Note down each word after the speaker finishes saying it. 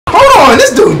on,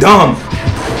 this dude dumb.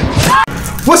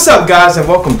 What's up, guys, and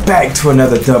welcome back to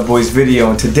another Dub Boys video.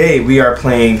 And today we are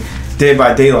playing Dead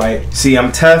by Daylight. See, I'm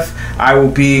Tef. I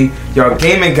will be your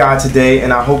gaming guy today,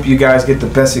 and I hope you guys get the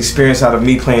best experience out of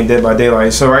me playing Dead by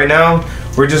Daylight. So right now,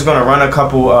 we're just gonna run a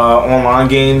couple online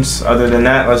games. Other than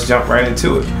that, let's jump right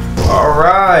into it. All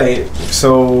right.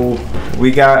 So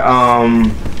we got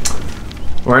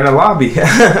we're in a lobby.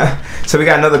 So we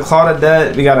got another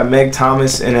Claudette, we got a Meg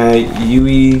Thomas, and a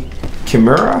Yui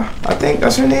Kimura, I think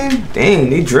that's her name. Dang,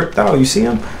 they dripped out. You see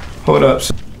them? Hold up.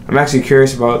 So I'm actually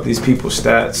curious about these people's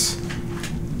stats.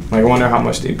 Like, I wonder how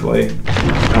much they play.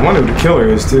 I wonder who the killer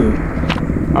is too.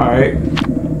 All right.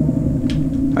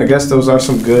 I guess those are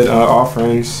some good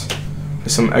offerings.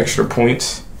 Some extra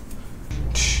points.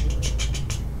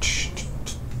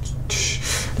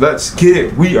 Let's get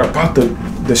it. We are about the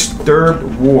Disturbed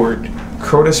Ward,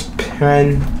 Crotus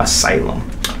Pen Asylum.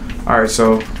 All right.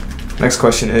 So next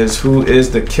question is, who is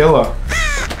the killer?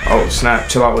 Oh snap!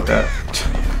 Chill out with that.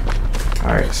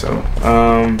 All right.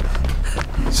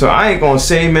 So I ain't gonna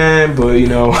say, man, but you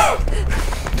know,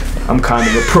 I'm kind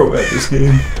of a pro at this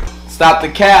game. Stop the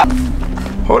cap.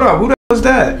 Hold up, who the hell is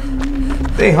that?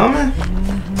 They humming?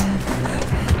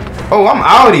 Oh, I'm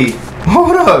outie.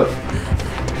 Hold up.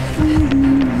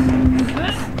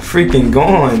 Freaking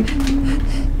gone.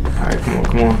 Alright,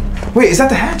 come on. Wait, is that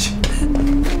the hatch?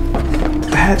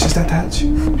 The hatch, is that the hatch?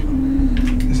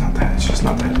 It's not the hatch, it's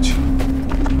not the hatch.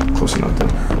 Close enough though.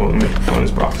 Well, let me go in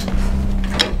this box.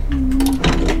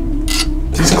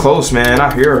 She's close, man.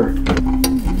 I hear her.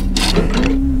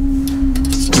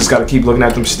 Just gotta keep looking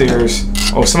at them stairs.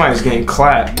 Oh, somebody's getting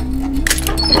clapped.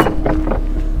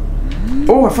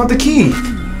 Oh, I found the key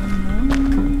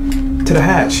to the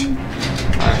hatch.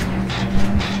 Alright.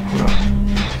 Hold up.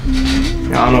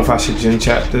 Yeah, I don't know if I should gen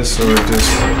chat this or just.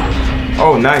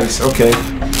 Oh, nice. Okay.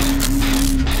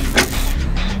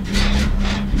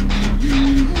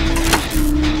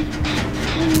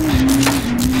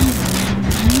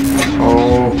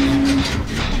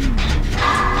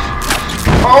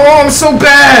 Oh, I'm so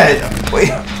bad! Wait,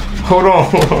 hold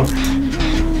on.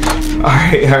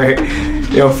 Alright.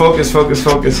 Yo, focus. I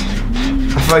feel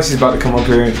like she's about to come up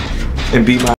here and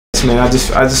beat my ass, man. I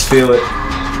just feel it.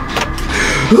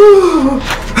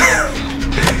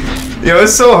 Yo,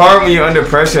 it's so hard when you're under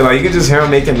pressure. Like, you can just hear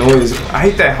him making noise. I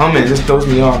hate that humming. It just throws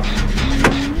me off.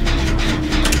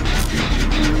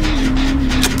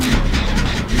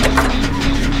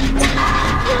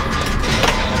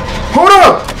 Hold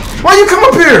up! Why you come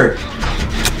up here?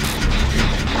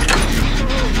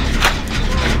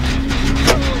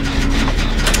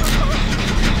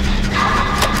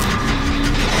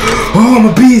 Oh, I'm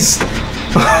a beast.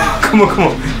 Come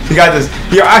on. You got this.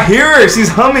 Yo, I hear her. She's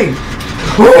humming.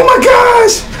 Oh my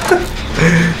gosh.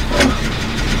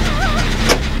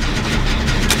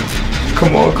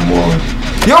 Come on.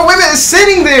 Yo, wait a minute. It's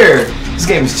sitting there. This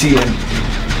game is cheating.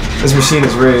 This machine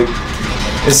is rigged.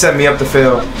 It set me up to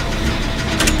fail.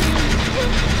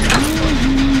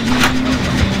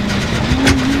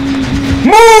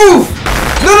 Move!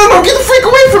 No, get the freak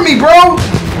away from me, bro!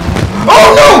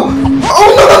 Oh no!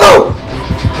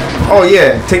 Oh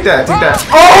yeah, take that.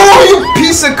 Oh, you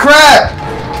piece of crap!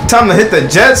 Time to hit the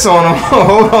jets on him.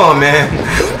 Hold on, man.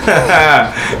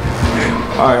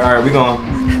 Alright, we gone.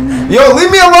 Yo,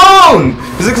 leave me alone!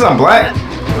 Is it because I'm black?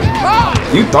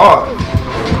 You thought.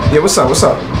 Yeah, what's up?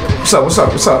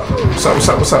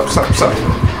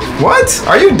 What?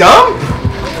 Are you dumb?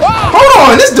 Hold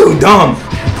on, this dude dumb.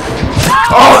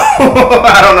 Oh,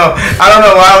 I don't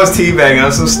know why I was teabagging.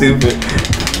 I'm so stupid.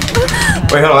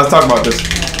 Wait, hold on. Let's talk about this.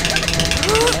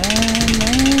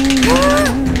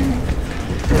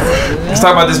 Let's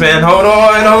talk about this, man. Hold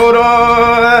on. Don't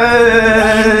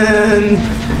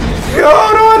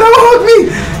hug me.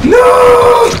 No.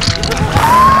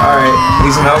 All right,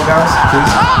 need some help, guys,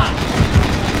 please.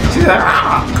 See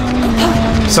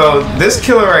that? So this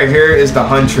killer right here is the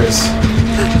Huntress.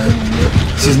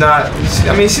 She's not.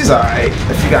 I mean, she's alright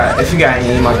if you got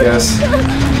aim, I guess.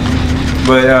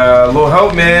 But a little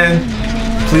help, man,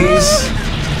 please.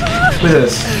 Look at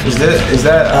this. Is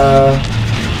that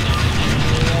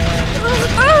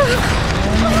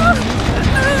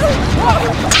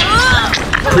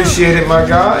Appreciate it, my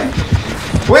guy.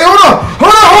 Wait, hold up!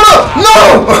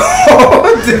 No!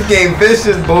 Dip game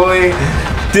vicious, boy.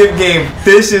 Dip game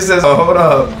vicious as hold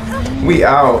up. We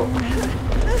out.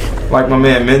 Like my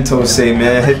man Mentos say,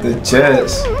 man, hit the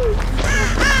jets.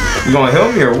 You gonna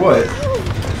help me or what?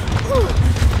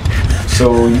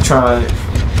 So you trying?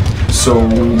 So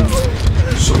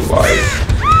like,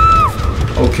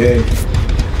 okay.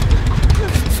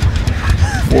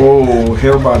 Whoa,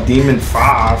 held by Demon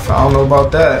 5. I don't know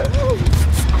about that.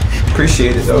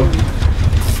 Appreciate it though.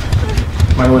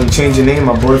 Might want to change your name,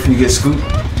 my boy, if you get scooped.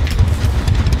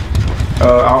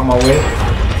 Out my way.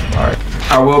 Alright.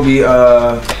 I will be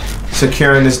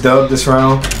securing this dub this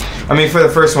round. I mean, for the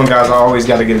first one, guys, I always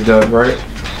got to get a dub, right?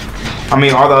 I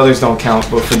mean, all the others don't count,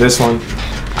 but for this one,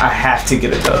 I have to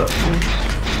get a dub.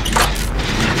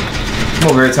 I'm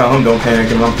over here telling him don't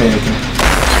panic, and I'm panicking.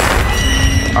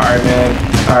 Alright, man.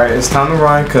 Alright, it's time to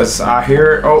run, because I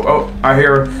hear... Oh, I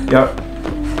hear... Yep.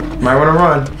 Might want to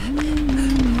run.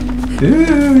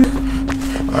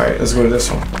 Alright, let's go to this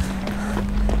one.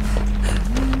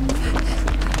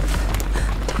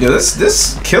 Yo,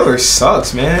 this killer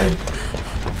sucks, man.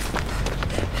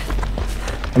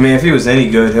 I mean, if he was any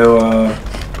good, he'll,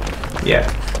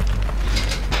 yeah.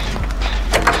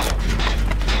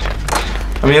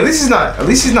 I mean, at least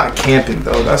he's not camping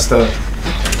though. That's the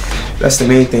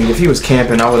main thing. If he was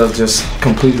camping, I would have just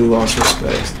completely lost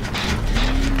respect.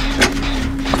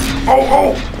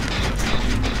 Oh!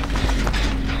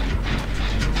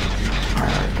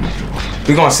 Alright, come on.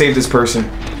 We're gonna save this person.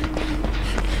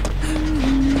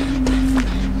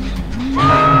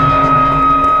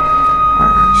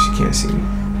 Alright, she can't see me.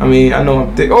 I mean, I know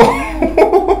I'm thick. Oh!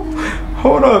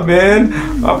 Hold up, man.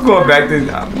 I'm going back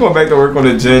to work on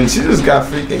the gym. She just got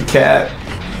freaking cat.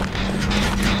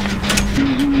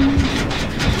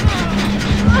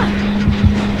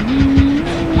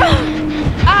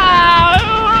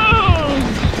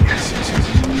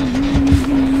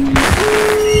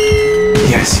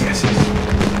 Yes.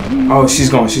 Oh, she's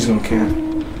gonna camp.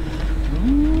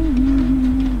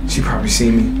 She probably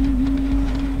see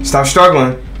me. Stop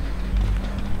struggling.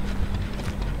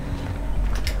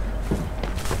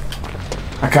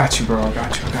 I got you, bro. I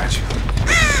got you.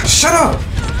 Shut up!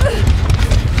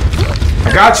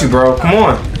 I got you, bro. Come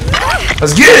on.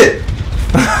 Let's get it!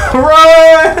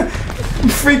 Run!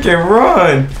 Freaking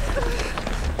run!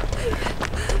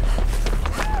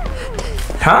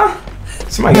 Huh?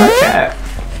 Somebody got a cat.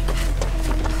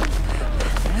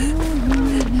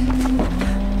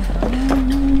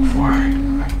 Why?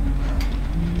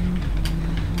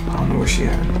 I don't know where she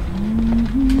at.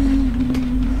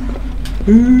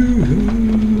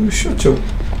 Ooh, shut up.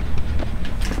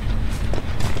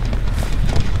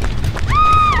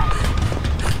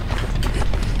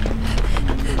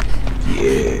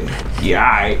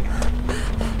 Yeah, aight.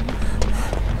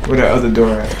 Where that other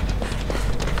door at?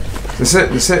 This it?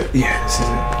 Yeah, this is it.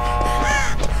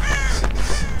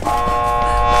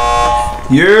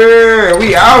 Yeah,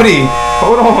 we outie.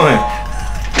 Hold on.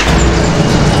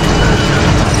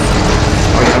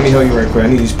 Oh yeah, let me heal you right quick. I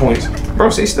need these points. Bro,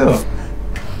 stay still.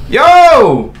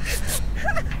 Yo!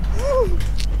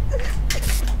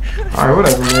 Alright,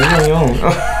 whatever, man. You're on your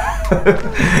own.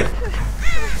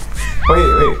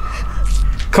 Wait.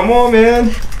 Come on,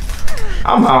 man.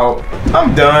 I'm out.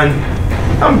 I'm done.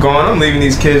 I'm gone. I'm leaving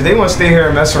these kids. They want to stay here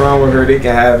and mess around with her. They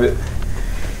can have it.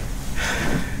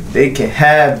 They can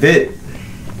have it.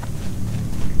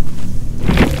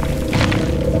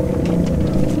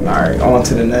 Alright, on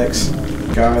to the next.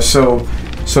 Guys, so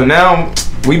now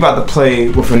we about to play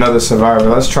with another survivor.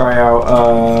 Let's try out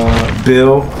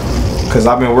Bill, because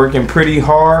I've been working pretty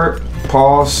hard.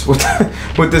 Pause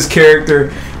with this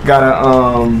character.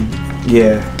 Gotta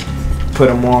yeah, put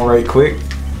him on right quick.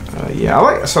 Yeah, I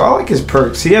like his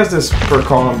perks. He has this perk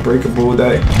called Unbreakable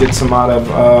that gets him out of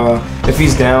if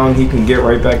he's down, he can get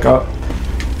right back up.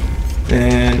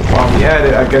 And while we at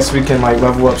it, I guess we can like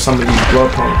level up some of these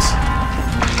blood points.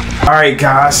 Alright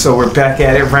guys, so we're back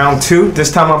at it, round 2.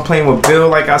 This time I'm playing with Bill,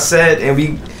 like I said, and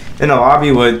we in a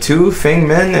lobby with 2 Feng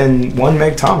Men and 1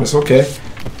 Meg Thomas. Okay,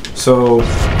 so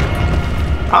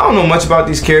I don't know much about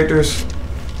these characters.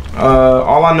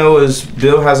 All I know is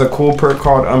Bill has a cool perk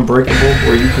called Unbreakable,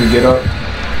 where you can get up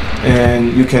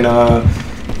and you can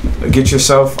get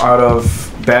yourself out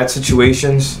of bad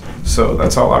situations. So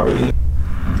that's all I really know.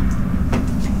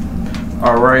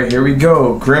 Alright, here we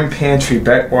go. Grim Pantry,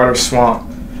 Backwater Swamp.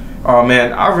 Oh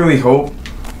man, I really hope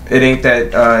it ain't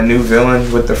that new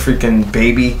villain with the freaking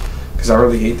baby, because I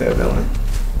really hate that villain.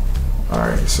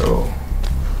 Alright, so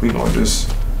we gonna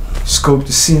just scope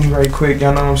the scene right quick,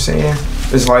 y'all know what I'm saying?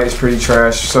 This light is pretty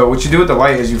trash. So what you do with the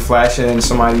light is you flash it in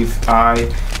somebody's eye,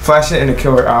 flash it in a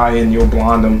killer eye, and you'll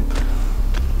blind them.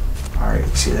 Alright,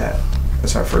 see that?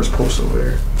 That's our first post over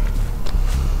there.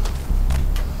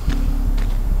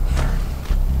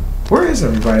 Where is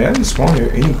everybody? I didn't spawn here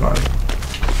anybody.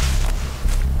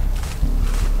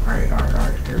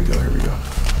 Alright, here we go.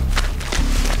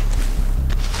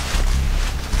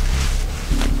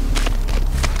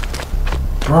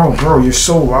 Bro, you're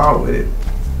so loud with it.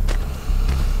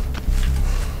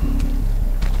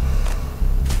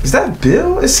 Is that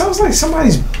Bill? It sounds like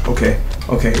somebody's... Okay.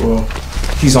 Okay, well,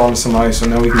 he's on to somebody, so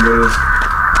now we can do this. What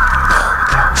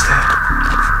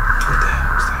the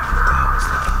hell was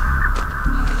that?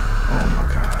 Oh my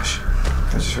gosh.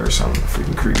 I just heard something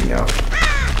freaking creep me out.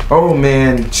 Oh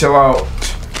man, chill out.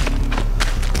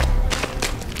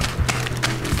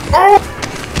 Oh!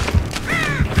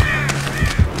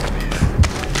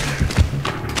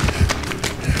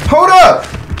 Hold up!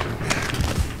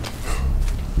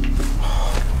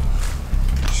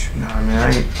 Nah,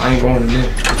 man, I ain't going in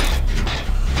there.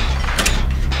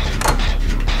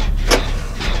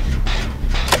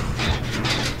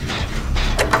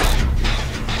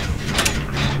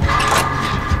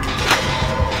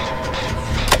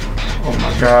 Oh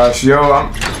my gosh, yo,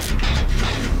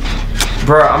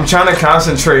 Bruh, I'm trying to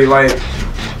concentrate. Like,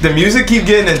 the music keep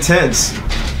getting intense.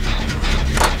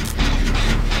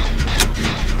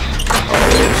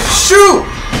 Shoot!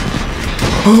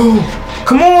 Oh,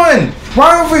 come on!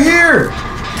 Why over here?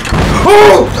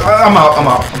 Oh! I'm out, I'm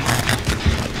out.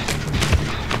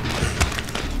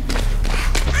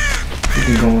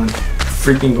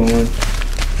 Freaking going.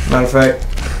 Matter of fact,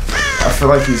 I feel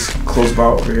like he's close by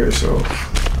over here, so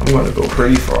I'm gonna go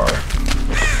pretty far.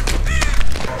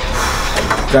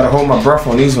 Gotta hold my breath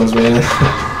on these ones, man.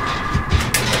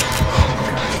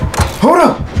 Hold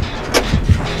up!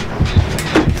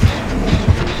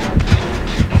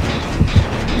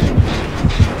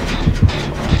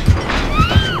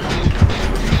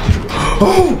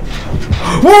 Oh!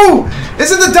 Whoa!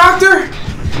 Is it the doctor?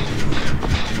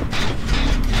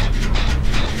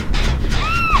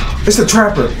 It's the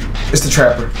trapper. It's the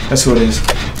trapper. That's who it is.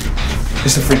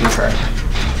 It's the freaking trapper.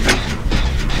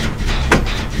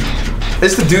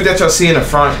 It's the dude that y'all see in the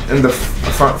front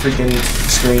freaking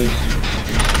screen.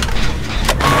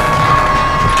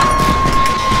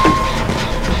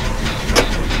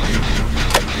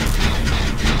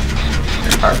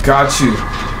 I got you.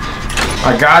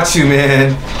 I got you,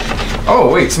 man.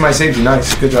 Oh, wait, somebody saved you.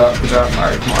 Nice. Good job. Good job.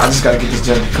 Alright, come on. I just gotta get this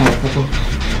gem. Come on, come on.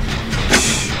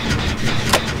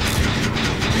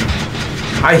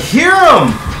 I hear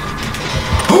him!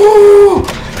 Oh!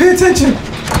 Pay attention!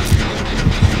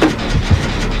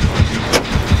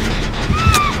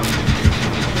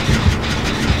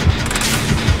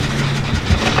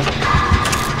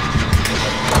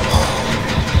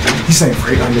 He's like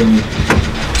right under me.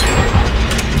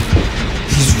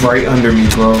 He's right under me,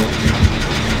 bro.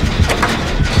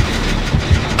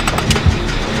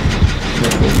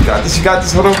 You got this, you got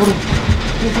this. Hold on, hold on.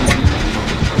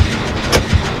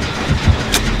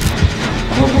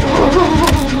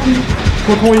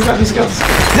 Come on, you got this, you got this.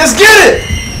 Just get it!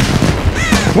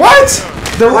 What?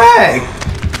 The lag.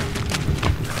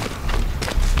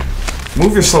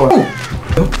 Move your sword.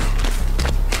 Oh.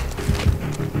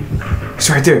 He's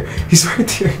right there. He's right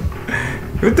there.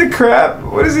 What the crap?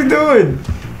 What is he doing?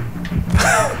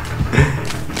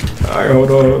 Alright,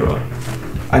 hold on, hold on.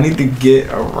 I need to get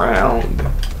around.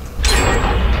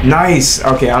 Nice.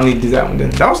 Okay, I don't need to do that one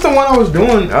then. That was the one I was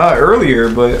doing earlier,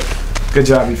 but good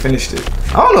job, you finished it.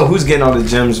 I don't know who's getting all the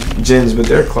gens, but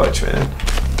they're clutch, man.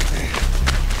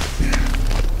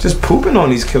 Just pooping on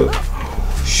these killers.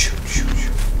 Oh, shoot, shoot,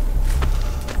 shoot.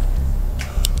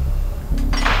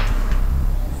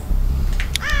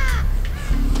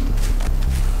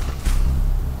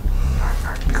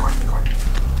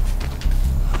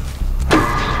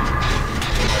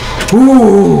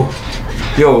 Ooh,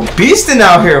 yo, beasting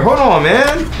out here. Hold on,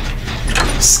 man.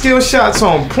 Skill shots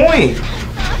on point.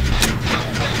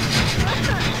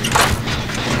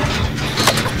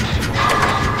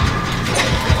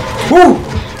 Woo!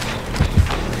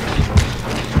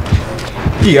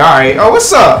 Yeah, alright. Oh,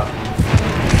 what's up?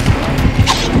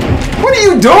 What are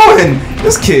you doing?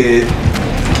 This kid.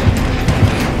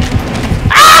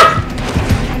 Ah!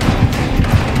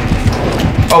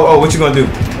 Oh, what you gonna do?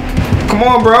 Come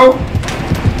on, bro.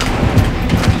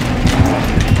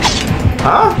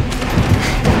 Huh?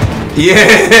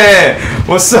 Yeah.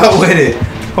 What's up with it?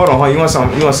 Hold on, you want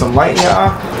some light in your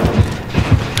eye?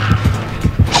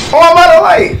 Oh, I'm out of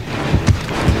light.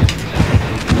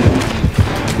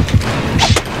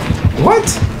 What?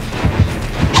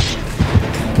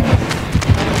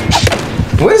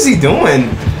 What is he doing?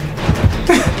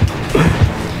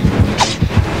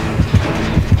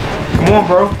 Come on,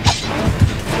 bro.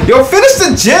 Yo, finish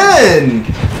the gen!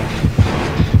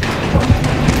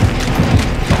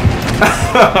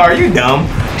 Are you dumb?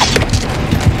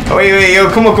 Oh, wait, yo,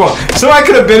 come on. Somebody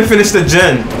could have been finished the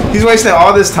gen. He's wasting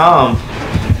all this time.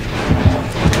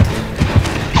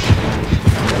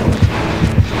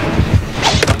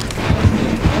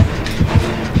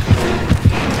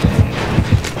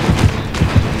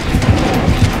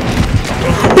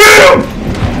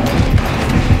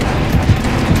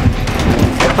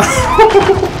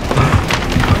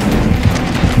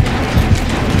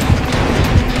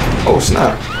 Oh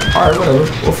snap. Alright, whatever.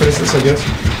 We'll finish this, I guess.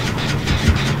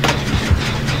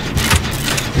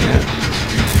 Yeah.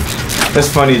 That's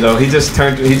funny though. He just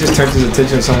turned his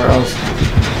attention somewhere else.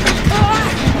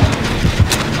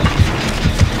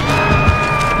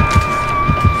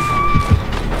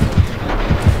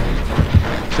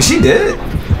 Is she dead?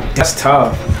 That's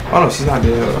tough. Oh no, she's not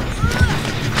dead.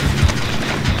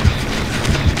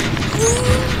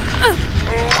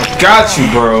 I got you,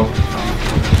 bro.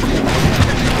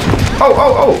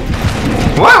 Oh.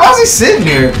 Why is he sitting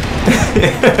here?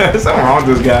 Something wrong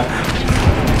with this guy.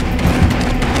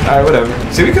 Alright, whatever.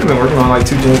 See, we could have been working on like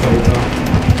 2 gens the whole time.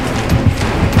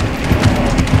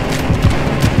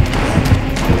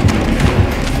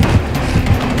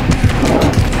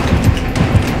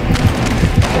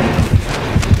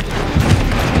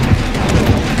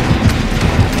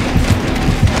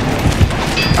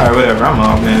 Alright, whatever. I'm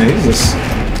out, man. He's just...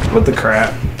 What the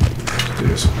crap? Do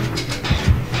this one.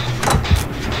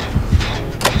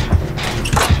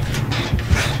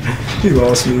 He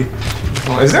lost me.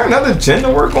 Oh, is there another gen to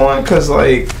work on? Cause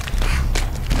like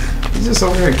he's just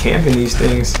over here camping these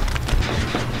things.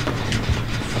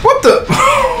 What the?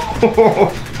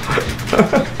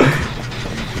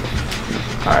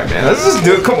 Alright man, let's just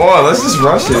do it. Come on, let's just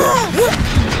rush it.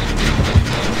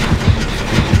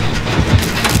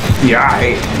 Yeah,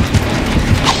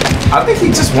 I think he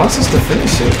just wants us to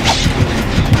finish it.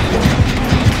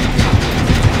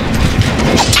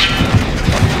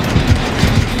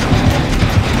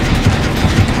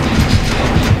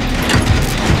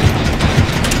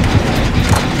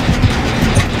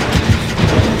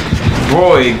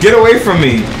 Boy, get away from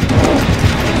me.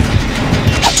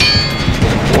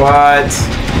 What?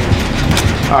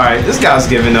 Alright, this guy's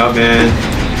giving up, man.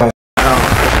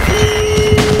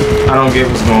 I don't get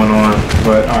what's going on,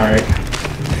 but alright.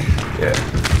 Yeah.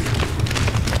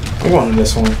 I'm going to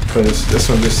this one, because this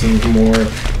one just seems more...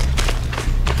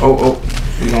 Oh,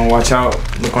 we're going to watch out.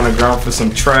 Look on the ground for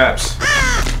some traps.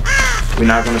 We're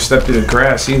not going to step through the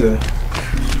grass either.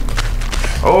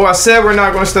 Oh, I said we're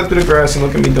not going to step through the grass, and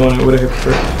look at me doing it with a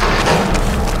hypocrite.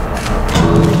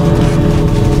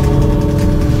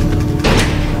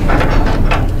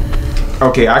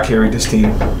 Okay, I carried this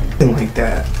team. Didn't like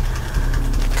that.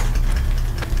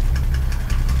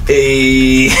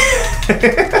 Hey.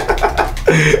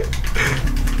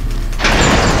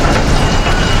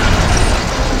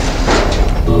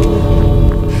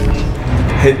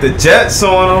 Hit the jets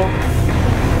on him.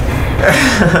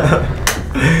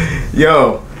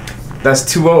 Yo, that's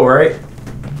 2-0, right?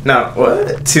 No,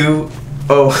 what? 2-0.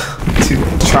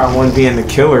 Try one being the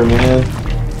killer, man.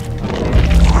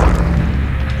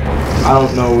 I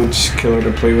don't know which killer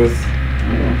to play with.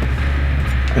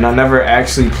 And I never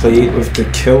actually played with the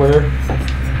killer.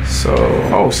 So,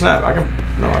 oh snap, I can,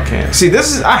 no I can't. See,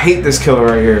 this is, I hate this killer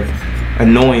right here.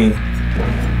 Annoying.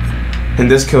 And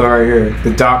this killer right here,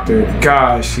 the doctor,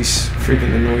 gosh, he's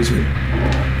freaking annoys me.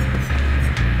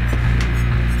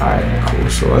 Alright, cool.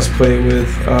 So let's play with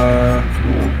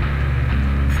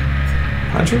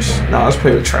Huntress? No, let's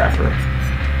play with Trapper.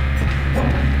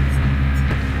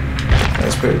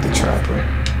 Let's play with the Trapper.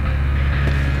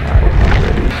 Alright, I'm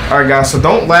ready. Alright guys, so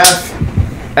don't laugh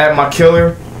at my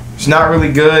killer. It's not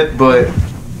really good, but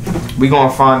we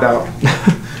gonna find out.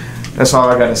 That's all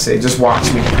I gotta say. Just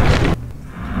watch me.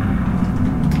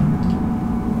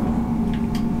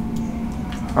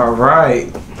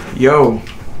 Alright. Yo.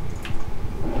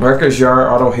 Records Yard,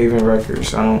 Auto Haven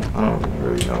Records. I don't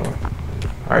really know.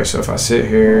 Alright, so if I sit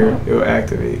here, it'll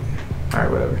activate.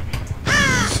 Alright, whatever.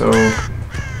 So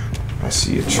I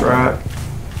see a trap.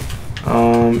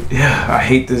 Yeah, I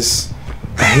hate this.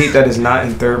 I hate that it's not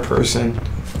in third person.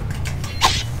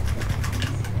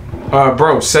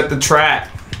 Bro, set the trap.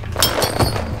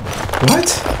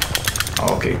 What?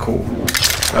 Oh, okay, cool.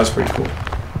 That's pretty cool.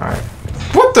 Alright.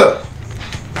 What the?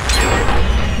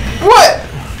 What?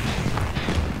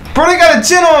 Bro, they got a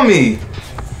gen on me.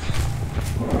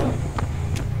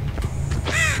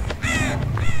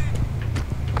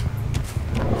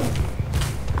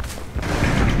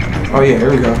 Oh yeah, here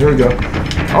we go, here we go.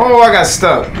 Oh, I got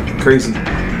stuck. Crazy.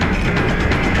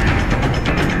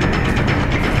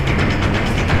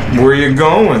 Where you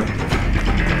going?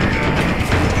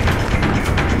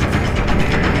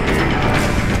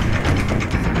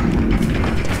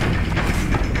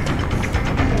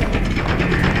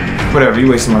 Whatever, you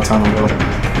wasting my time, bro.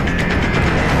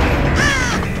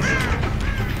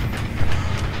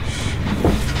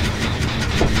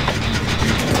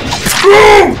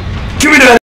 Give me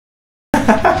that!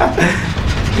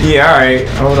 Yeah, alright,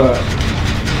 hold up.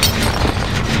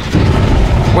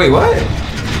 Wait, what?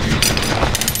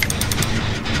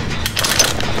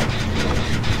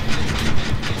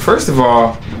 First of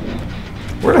all,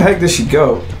 where the heck did she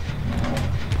go?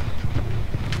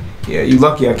 Yeah, you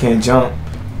lucky I can't jump.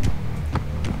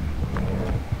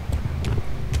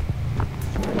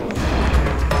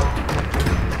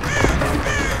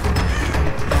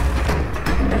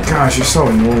 Gosh, you're so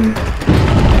annoying.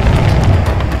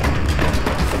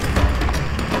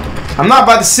 I'm not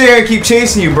about to sit here and keep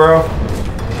chasing you, bro.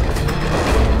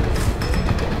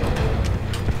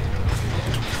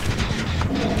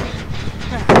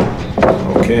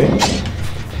 Okay.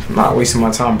 I'm not wasting my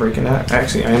time breaking that.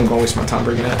 Actually, I am gonna waste my time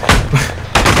breaking that.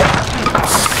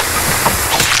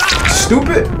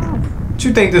 Stupid. What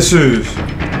you think this is?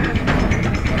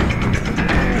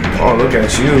 Oh, look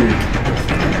at you.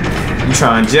 You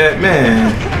trying jet,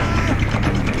 man.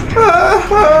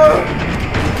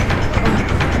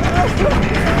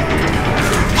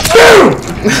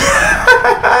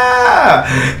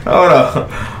 Hold up.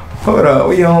 Hold up.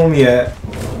 Where your homie at?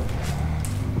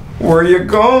 Where you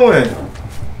going?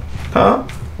 Huh?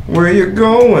 Where you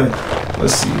going?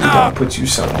 Let's see. We're gonna put you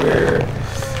somewhere.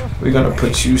 We're gonna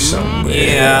put you somewhere.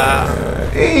 Yeah.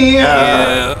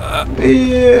 Yeah.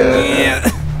 Yeah.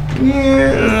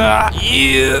 Yeah.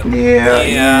 Yeah.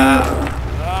 Yeah.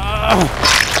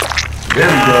 There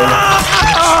we go.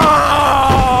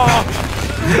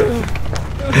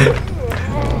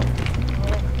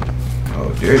 Oh,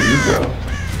 there you go.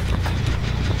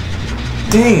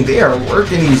 Dang, they are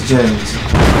working these gens.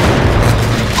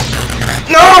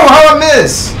 No, how I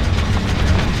miss?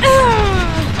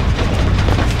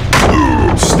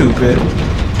 Stupid.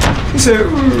 He said,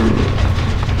 ooh.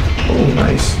 Oh,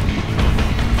 nice.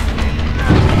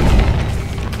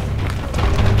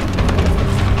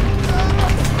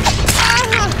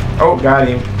 Oh, got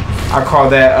him. I call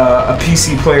that a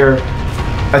PC player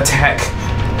attack.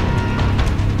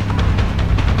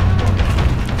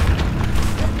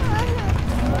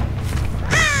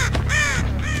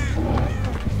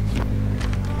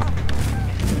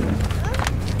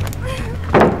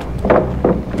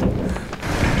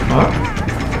 Huh?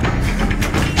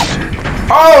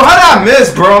 Oh, how did I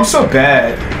miss, bro? I'm so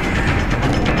bad.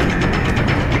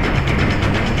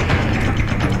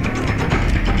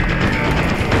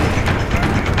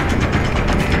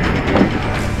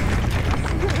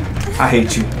 I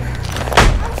hate you.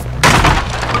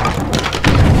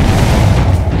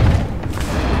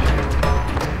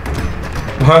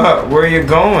 Where are you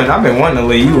going? I've been wanting to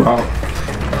lay you out.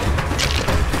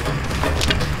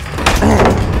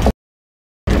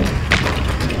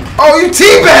 Oh, you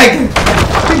teabagging!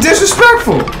 You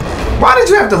disrespectful. Why did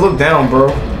you have to look down, bro?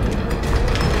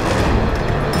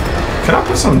 Can I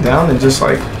put something down and just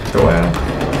like throw at him?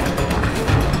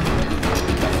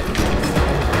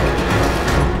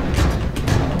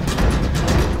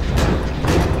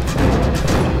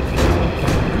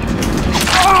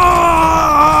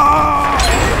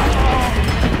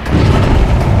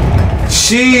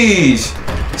 Jeez.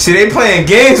 See, they playing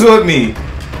games with me.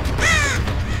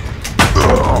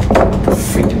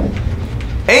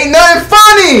 Ain't nothing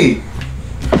funny.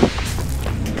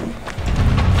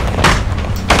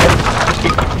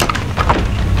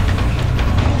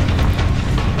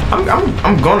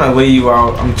 I'm gonna lay you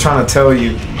out. I'm trying to tell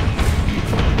you.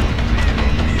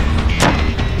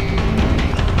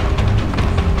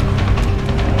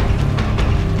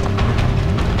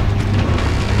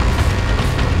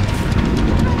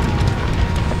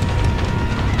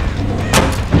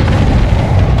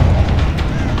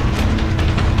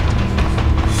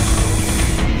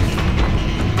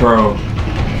 Bro.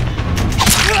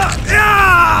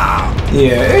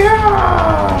 Yeah.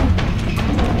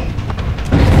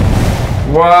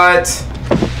 What?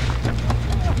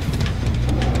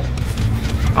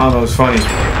 I don't know, it's funny.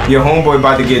 Your homeboy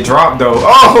about to get dropped though.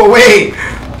 Oh, wait.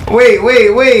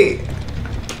 Wait.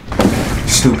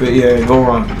 Stupid, yeah, go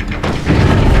run.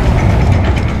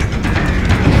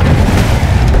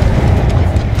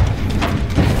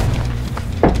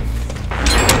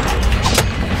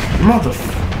 Motherfucker.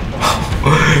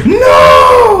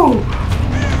 No!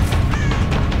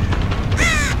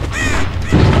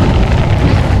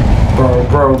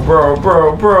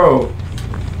 Bro.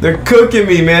 They're cooking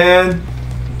me, man.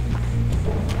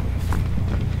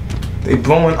 They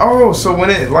blowing. Oh, so when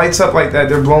it lights up like that,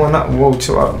 they're blowing up. Whoa,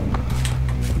 chill out.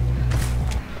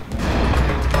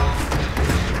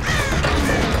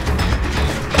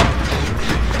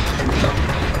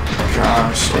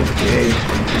 Gosh, okay.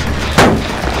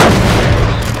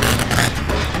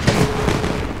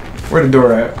 Where the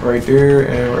door at? Right there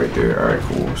and right there. Alright,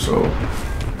 cool. So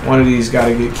one of these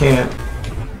gotta get camped.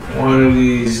 One of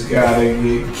these gotta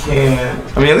get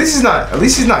camped. I mean, at least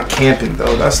he's not camping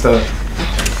though. That's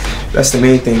the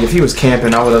main thing. If he was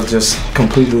camping, I would have just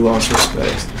completely lost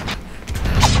respect.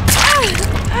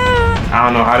 I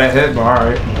don't know how that hit, but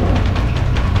alright.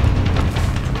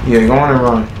 Yeah, go on and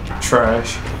run.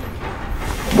 Trash.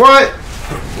 What?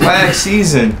 Last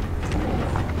season.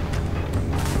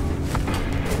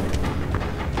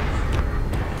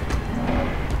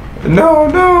 No,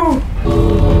 no!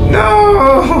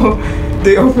 No!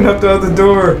 They opened up the other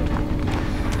door.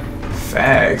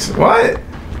 Fags. What?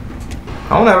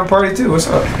 I want to have a party too. What's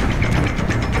up?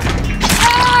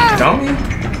 Dummy?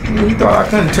 You thought I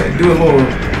couldn't do a little...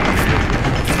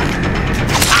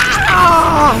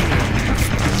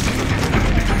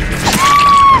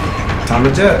 Time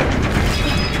to jet.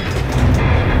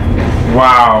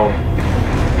 Wow.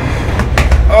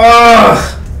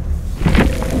 Ugh.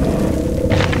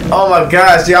 Oh my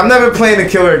gosh, yeah, I'm never playing the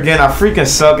killer again. I freaking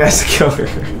suck as a killer.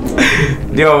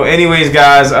 Yo, anyways,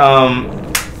 guys,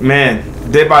 man,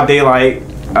 Dead by Daylight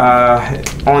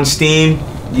on Steam.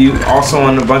 You also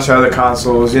on a bunch of other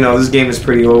consoles. You know, this game is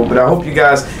pretty old, but I hope you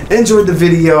guys enjoyed the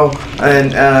video,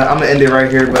 and I'm gonna end it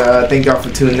right here. But thank y'all for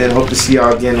tuning in. Hope to see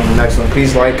y'all again on the next one.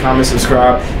 Please like, comment,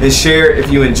 subscribe, and share if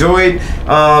you enjoyed.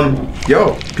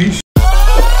 Yo, peace.